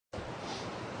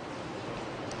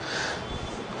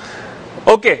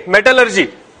Okay, metallurgy.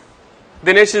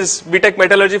 Dinesh is BTech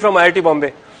Metallurgy from IIT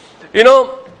Bombay. You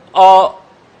know,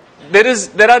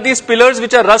 there are these pillars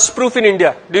which are rust proof in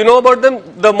India. Do you know about them?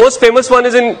 The most famous one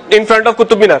is in front of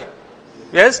Qutub Minar.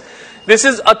 Yes, this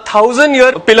is a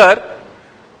 1,000-year pillar,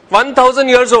 1,000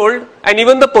 years old, and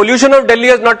even the pollution of Delhi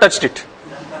has not touched it.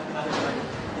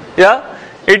 Yeah,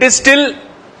 it is still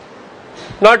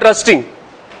not rusting.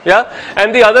 Yeah,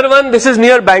 and the other one, this is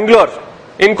near Bangalore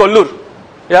in Kollur.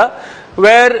 Yeah,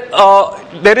 where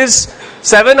there is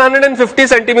 750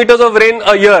 centimeters of rain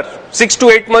a year, 6 to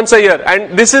 8 months a year,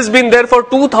 and this has been there for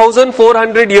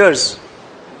 2,400 years.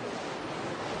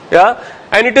 Yeah,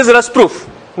 and it is rust proof,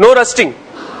 no rusting.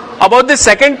 About the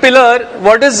second pillar,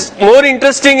 what is more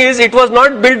interesting is it was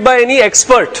not built by any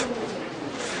expert.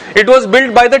 It was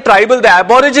built by the tribal, the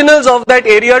aboriginals of that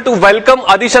area to welcome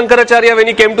Adi Shankaracharya when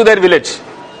he came to their village.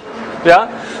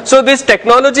 Yeah, so this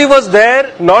technology was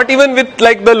there, not even with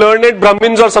like the learned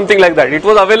Brahmins or something like that. It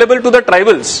was available to the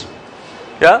tribals.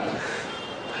 Yeah.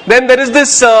 Then there is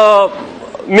this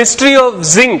mystery of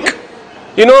zinc.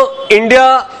 You know,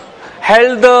 India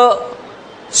held the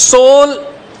sole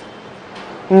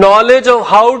knowledge of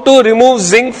how to remove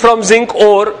zinc from zinc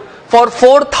ore for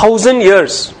 4,000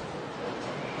 years.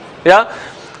 Yeah,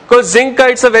 because zinc,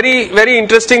 it's a very, very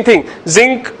interesting thing.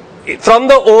 Zinc, from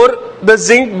the ore, the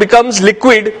zinc becomes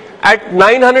liquid at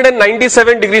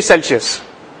 997 degrees Celsius.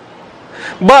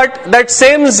 But that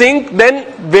same zinc then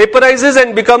vaporizes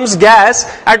and becomes gas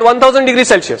at 1000 degrees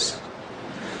Celsius.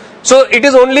 So it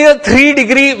is only a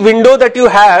 3-degree window that you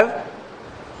have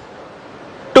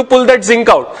to pull that zinc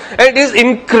out. And it is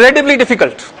incredibly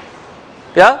difficult.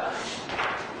 Yeah.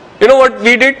 You know what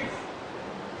we did?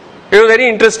 It was very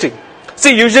interesting.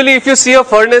 See, usually if you see a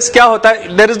furnace, kya hota hai?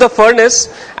 There is the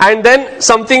furnace and then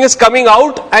something is coming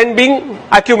out and being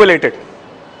accumulated.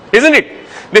 Isn't it?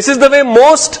 This is the way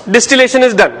most distillation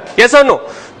is done. Yes or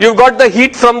no? You've got the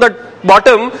heat from the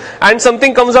bottom and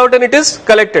something comes out and it is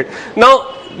collected.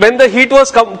 Now, when the heat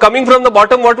was coming from the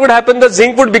bottom, what would happen? The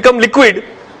zinc would become liquid.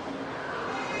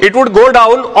 It would go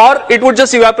down or it would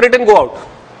just evaporate and go out.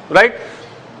 Right?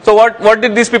 So what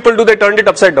did these people do? They turned it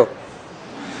upside down.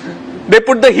 They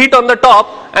put the heat on the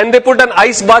top and they put an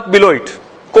ice bath below it,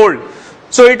 cold.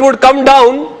 So it would come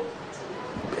down,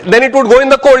 then it would go in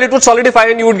the cold, it would solidify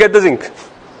and you would get the zinc.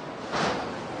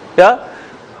 Yeah?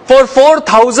 For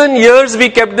 4,000 years we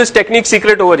kept this technique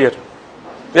secret over here.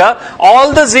 Yeah?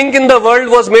 All the zinc in the world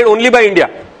was made only by India.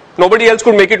 Nobody else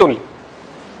could make it only.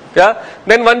 Yeah?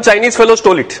 Then one Chinese fellow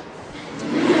stole it.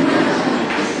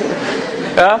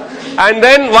 Yeah? And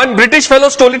then one British fellow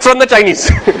stole it from the Chinese.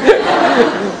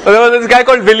 There was this guy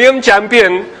called William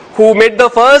Champion who made the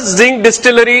first zinc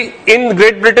distillery in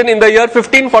Great Britain in the year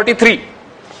 1543.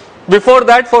 Before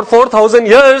that, for 4,000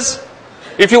 years,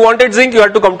 if you wanted zinc, you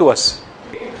had to come to us.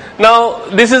 Now,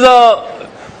 this is a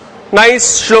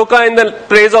nice shloka in the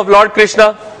praise of Lord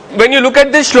Krishna. When you look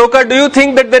at this shloka, do you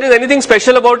think that there is anything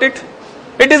special about it?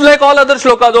 It is like all other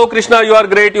shlokas. Oh Krishna, you are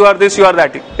great, you are this, you are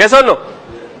that. Yes or no?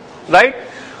 Right?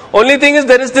 Only thing is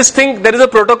there is this thing, there is a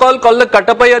protocol called the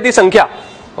Katapayadi Sankhya.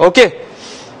 Okay.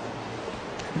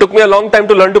 Took me a long time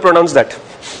to learn to pronounce that.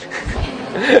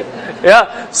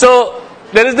 Yeah. So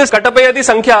there is this Katapayadi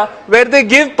Sankhya where they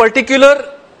give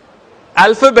particular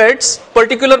alphabets,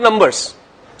 particular numbers.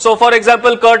 So for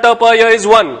example, Katapaya is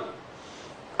 1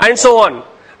 and so on.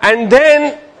 And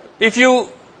then if you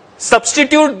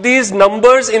substitute these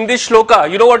numbers in this shloka,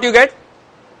 you know what you get?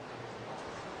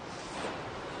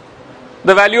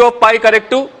 The value of pi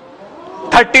correct to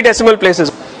 30 decimal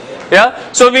places.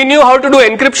 Yeah. So we knew how to do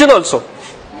encryption also.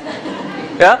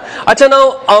 Yeah. Acha,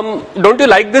 now don't you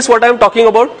like this what I am talking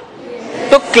about?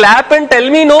 So clap and tell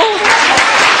me no.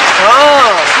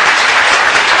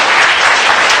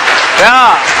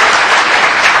 Yeah.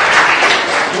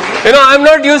 You know, I am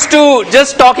not used to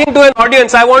just talking to an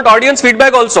audience. I want audience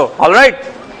feedback also. Alright?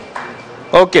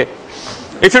 Okay.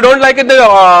 If you don't like it,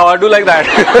 then do like that.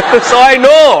 So I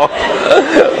know.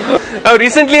 Now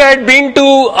recently I had been to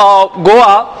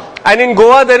Goa, and in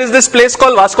Goa there is this place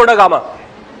called Vasco da Gama.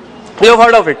 You have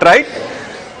heard of it, right?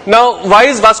 Now why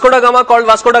is Vasco da Gama called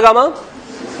Vasco da Gama?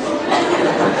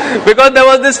 Because there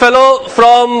was this fellow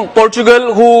from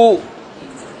Portugal who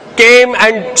came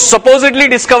and supposedly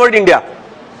discovered India.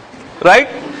 Right?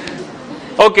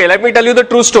 Okay, let me tell you the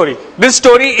true story. This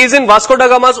story is in Vasco da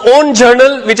Gama's own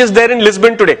journal, which is there in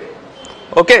Lisbon today.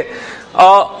 Okay.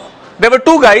 There were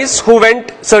two guys who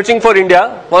went searching for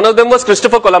India. One of them was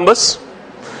Christopher Columbus.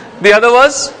 The other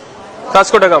was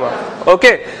Vasco da Gama.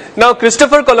 Okay. Now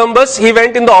Christopher Columbus, he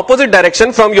went in the opposite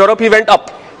direction. From Europe he went up.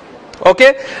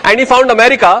 Okay. And he found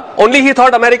America. Only he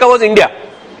thought America was India.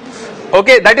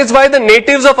 Okay, that is why the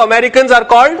natives of Americans are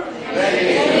called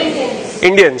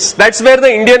Indians. That's where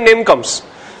the Indian name comes.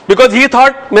 Because he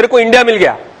thought, मेरे को India मिल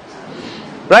गया.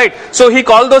 Right? So he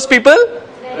called those people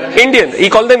Indian. He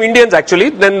called them Indians actually.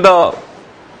 Then the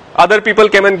other people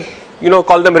came and,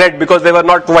 called them red because they were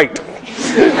not white.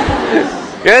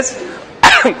 Yes?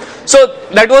 So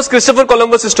that was Christopher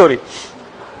Columbus' story.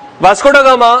 Vasco da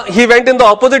Gama, he went in the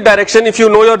opposite direction. If you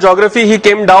know your geography, he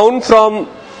came down from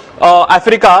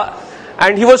Africa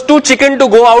and he was too chicken to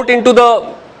go out into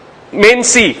the main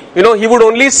sea. He would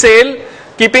only sail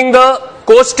keeping the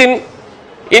coast in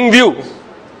view.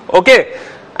 Okay?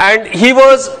 And he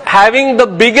was having the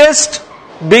biggest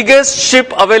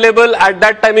ship available at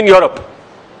that time in Europe.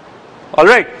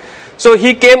 Alright? So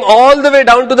he came all the way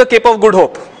down to the Cape of Good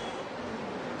Hope.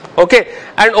 Okay?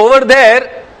 And over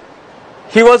there,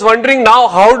 he was wondering, now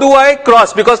how do I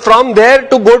cross? Because from there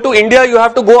to go to India, you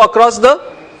have to go across the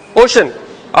ocean,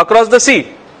 across the sea.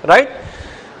 Right?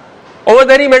 Over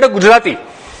there he met a Gujarati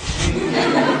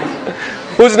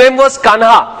whose name was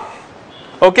Kanha.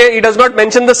 Okay? He does not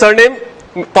mention the surname,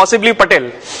 possibly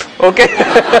Patel. Okay?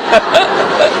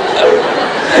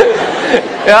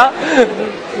 Yeah?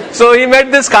 So he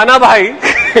met this Kana Bhai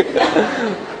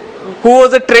who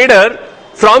was a trader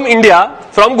from India,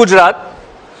 from Gujarat,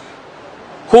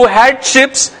 who had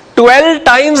ships 12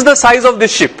 times the size of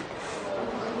this ship.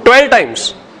 12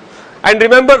 times. And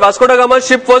remember, Vasco da Gama's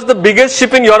ship was the biggest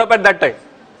ship in Europe at that time.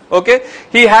 Okay?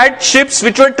 He had ships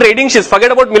which were trading ships,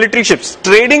 forget about military ships,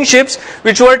 trading ships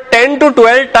which were 10 to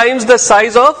 12 times the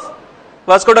size of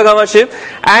Vasco da Gama's ship.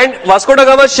 And Vasco da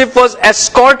Gama's ship was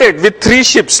escorted with 3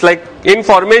 ships, like in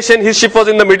formation, his ship was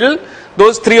in the middle,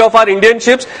 those 3 of our Indian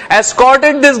ships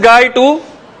escorted this guy to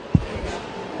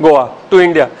Goa, to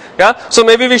India. Yeah? So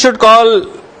maybe we should call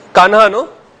Kanha, no?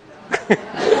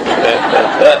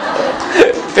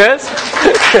 Yes?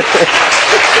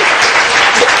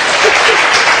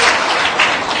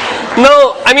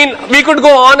 No, I mean, we could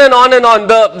go on and on and on.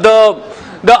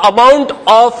 The amount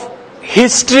of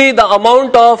history, the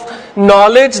amount of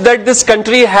knowledge that this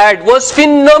country had was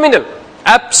phenomenal.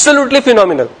 Absolutely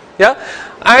phenomenal. Yeah?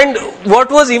 And what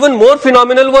was even more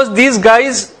phenomenal was these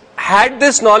guys had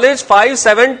this knowledge 5,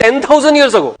 7, 10,000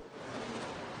 years ago.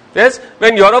 Yes?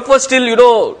 When Europe was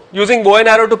still, using bow and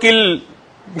arrow to kill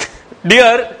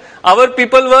deer, our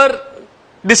people were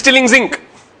distilling zinc.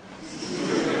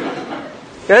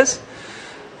 Yes?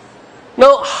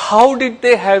 Now, how did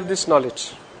they have this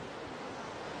knowledge?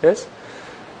 Yes?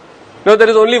 No, there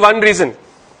is only one reason.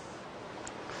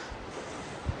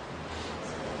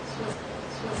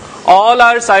 All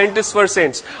our scientists were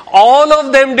saints. All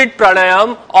of them did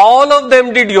pranayam, all of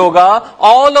them did yoga,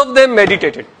 all of them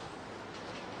meditated.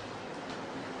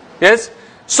 Yes?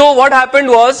 So what happened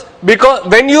was, because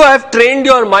when you have trained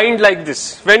your mind like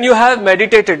this, when you have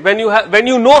meditated, when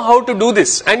you know how to do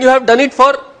this, and you have done it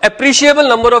for appreciable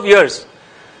number of years,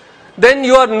 then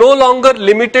you are no longer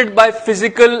limited by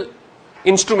physical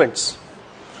instruments.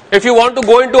 If you want to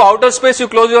go into outer space, you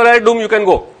close your eye, boom, you can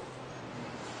go.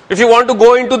 If you want to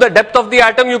go into the depth of the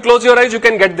atom, you close your eyes, you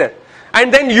can get there.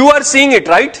 And then you are seeing it,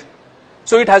 right?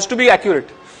 So it has to be accurate.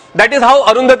 That is how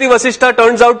Arundhati Vasishtha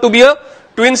turns out to be a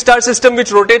twin star system which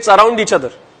rotates around each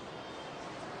other.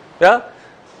 Yeah?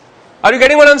 Are you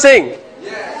getting what I am saying?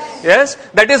 Yes. Yes?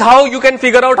 That is how you can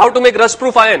figure out how to make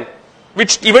rust-proof iron,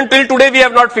 which even till today we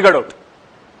have not figured out.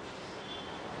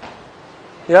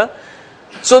 Yeah?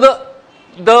 So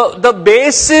the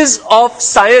basis of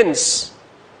science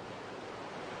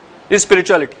is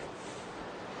spirituality.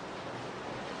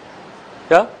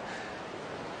 Yeah?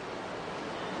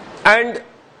 And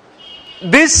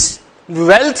this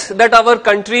wealth that our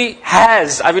country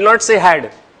has, I will not say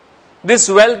had, this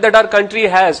wealth that our country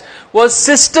has was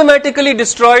systematically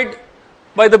destroyed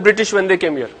by the British when they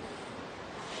came here.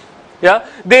 Yeah?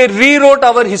 They rewrote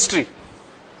our history.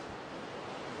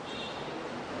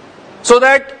 So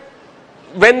that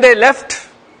when they left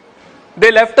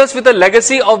us with a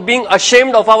legacy of being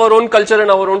ashamed of our own culture and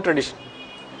our own tradition.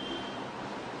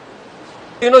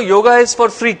 Yoga is for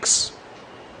freaks.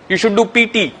 You should do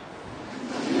PT.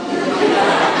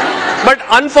 But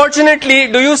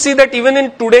unfortunately, do you see that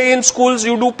even today in schools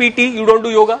you do PT, you don't do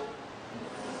yoga?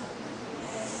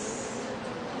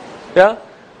 Yeah?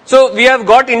 So we have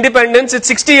got independence, it's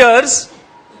 60 years,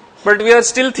 but we are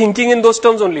still thinking in those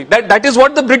terms only. That is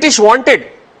what the British wanted.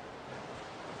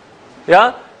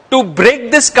 Yeah? To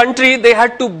break this country, they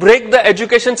had to break the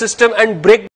education system and break